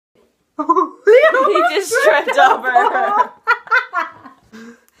just tripped over her.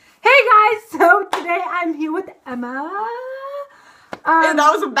 Hey guys, so today I'm here with Emma. And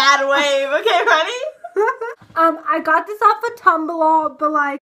that was a bad wave. Okay, ready? I got this off a Tumblr, but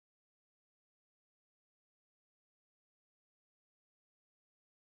like,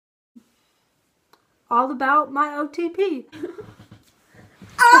 all about my OTP.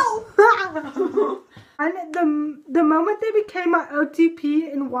 Ow! And the moment they became my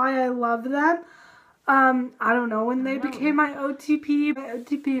OTP and why I love them, I don't know when they became my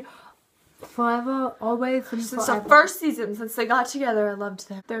OTP forever, always, and Since forever. the first season, since they got together, I loved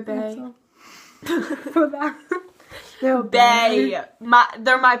them. They're bae. For that. They're bae.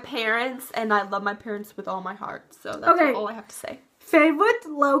 They're my parents, and I love my parents with all my heart. So that's all I have to say. Favorite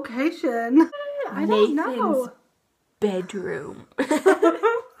location? I don't know. Bedroom.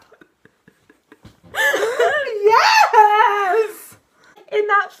 Yes! In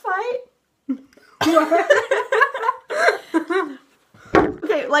that fight?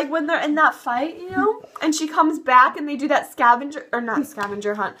 Okay, like when they're in that fight, you know, and she comes back and they do that not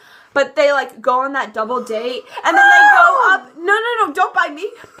scavenger hunt, but they like go on that double date and then they go up. No, don't bite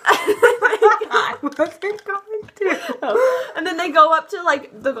me. I wasn't going to. Oh. And then they go up to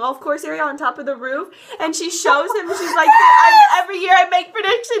like the golf course area on top of the roof, and she shows him. She's like, every year I make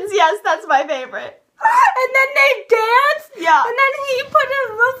predictions. Yes, that's my favorite. And then they dance. Yeah. And then he put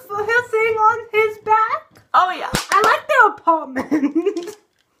his thing on his back. Oh yeah. I like their apartment.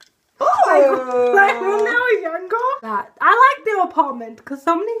 like when they were younger. I like their apartment because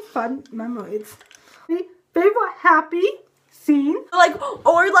so many fun memories. Favorite happy scene? Like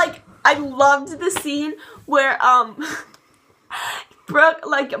I loved the scene where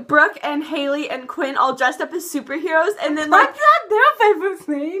Brooke and Haley and Quinn all dressed up as superheroes, and then like that's not their favorite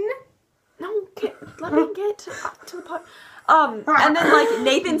scene. No, let me get to the part. And then like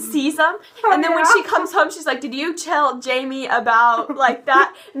Nathan sees them, and then when she comes home, she's like, "Did you tell Jamie about like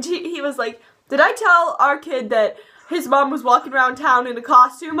that?" And he was like, "Did I tell our kid that his mom was walking around town in a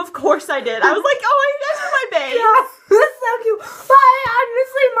costume?" Of course I did. I was like, "Oh, you guys are my babe." Yeah, that's so cute. But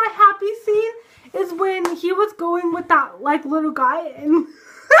honestly, my happy scene is when he was going with that like little guy and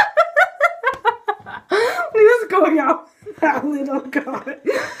he was going out with that little guy.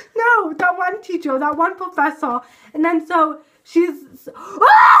 No, that one teacher, that one professor. And then so she's hold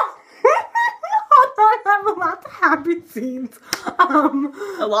on, I have lots of happy scenes.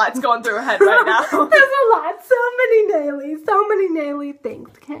 A lot's going through her head right now. There's a lot. So many Naley things.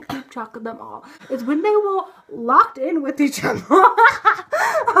 Can't keep track of them all. It's when they were locked in with each other.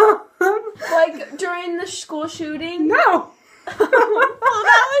 Like during the school shooting? No. Well,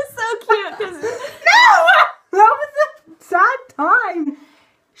 that was so cute. Cause no! That was a sad time.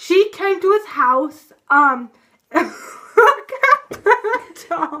 She came to his house.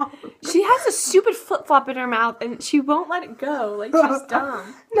 She has a stupid flip-flop in her mouth, and she won't let it go. Like, she's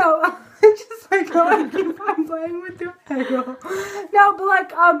dumb. No, it's just like, I keep on playing with your hair. No, but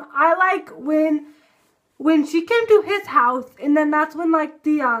like, I like when she came to his house, and then that's when like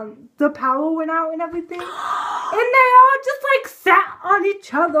the power went out and everything, and they all just like sat on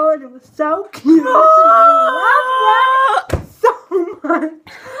each other, and it was so cute. And I love them so much.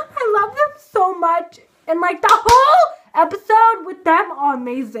 I love them so much, and like the whole episode with them are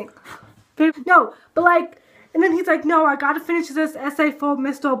amazing. No, but like, and then he's like, "No, I gotta finish this essay for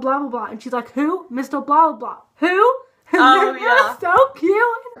Mr. Blah blah blah," and she's like, "Who? Mr. Blah blah blah. Who?" Oh yeah, so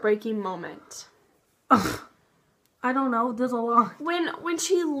cute. Breaking moment. I don't know. There's a lot. When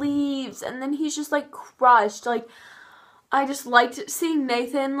she leaves and then he's just like crushed. Like I just liked seeing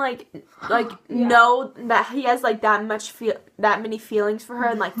Nathan know that he has like that many feelings for her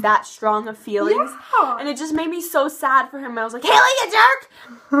and like that strong of feelings. Yeah. And it just made me so sad for him. I was like, "Haley, you jerk!"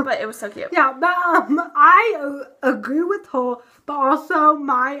 But it was so cute. Yeah, but I agree with her. But also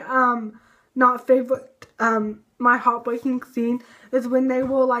my not favorite my heartbreaking scene is when they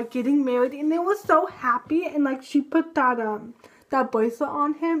were like getting married and they were so happy and like she put that bracelet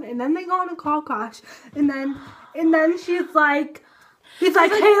on him and then they go on a car crash and then he's like, "Haley,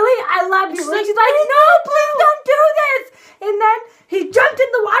 I love you." And she's like, "No, please don't do this." And then he jumped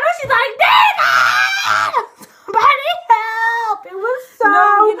in the water. She's like, "Nathan! Somebody help!" It was so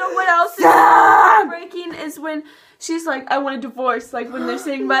No, you know what else is sad. heartbreaking is when she's like, "I want a divorce," like when they're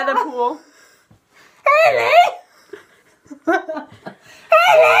sitting by the pool. Haley! Haley!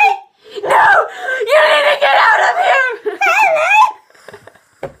 No! You need to get out of here! Haley!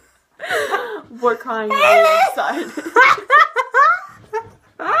 We're crying on the inside.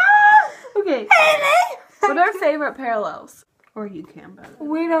 Okay. Haley! What are our favorite parallels? Or you can, but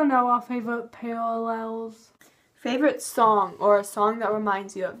We don't know our favorite parallels. favorite song or a song that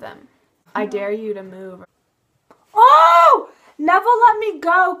reminds you of them. I dare you to move. Oh! Never Let Me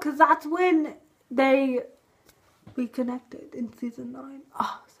Go, because that's when they reconnected in season 9.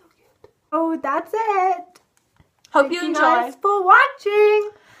 Oh, so cute. Oh, that's it. Hope Thank you enjoy. guys for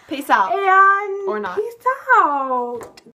watching. Peace out. And Or not. peace out.